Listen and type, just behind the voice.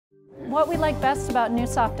What we like best about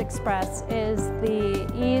Nuesoft Xpress is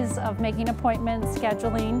the ease of making appointments,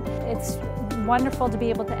 scheduling. It's wonderful to be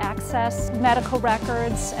able to access medical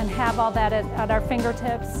records and have all that at our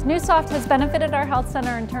fingertips. Nuesoft has benefited our health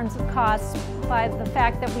center in terms of cost by the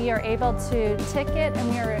fact that we are able to ticket and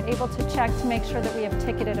we are able to check to make sure that we have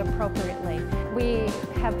ticketed appropriately. We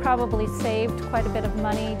have probably saved quite a bit of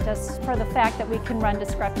money just for the fact that we can run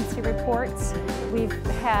discrepancy reports. We've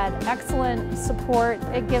had excellent support.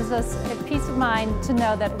 It gives us a peace of mind to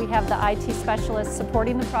know that we have the IT specialists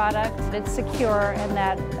supporting the product, that it's secure, and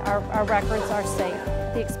that our records are safe.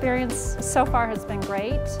 The experience so far has been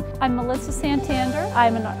great. I'm Melissa Santander.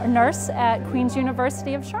 I'm a nurse at Queen's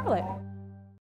University of Charlotte.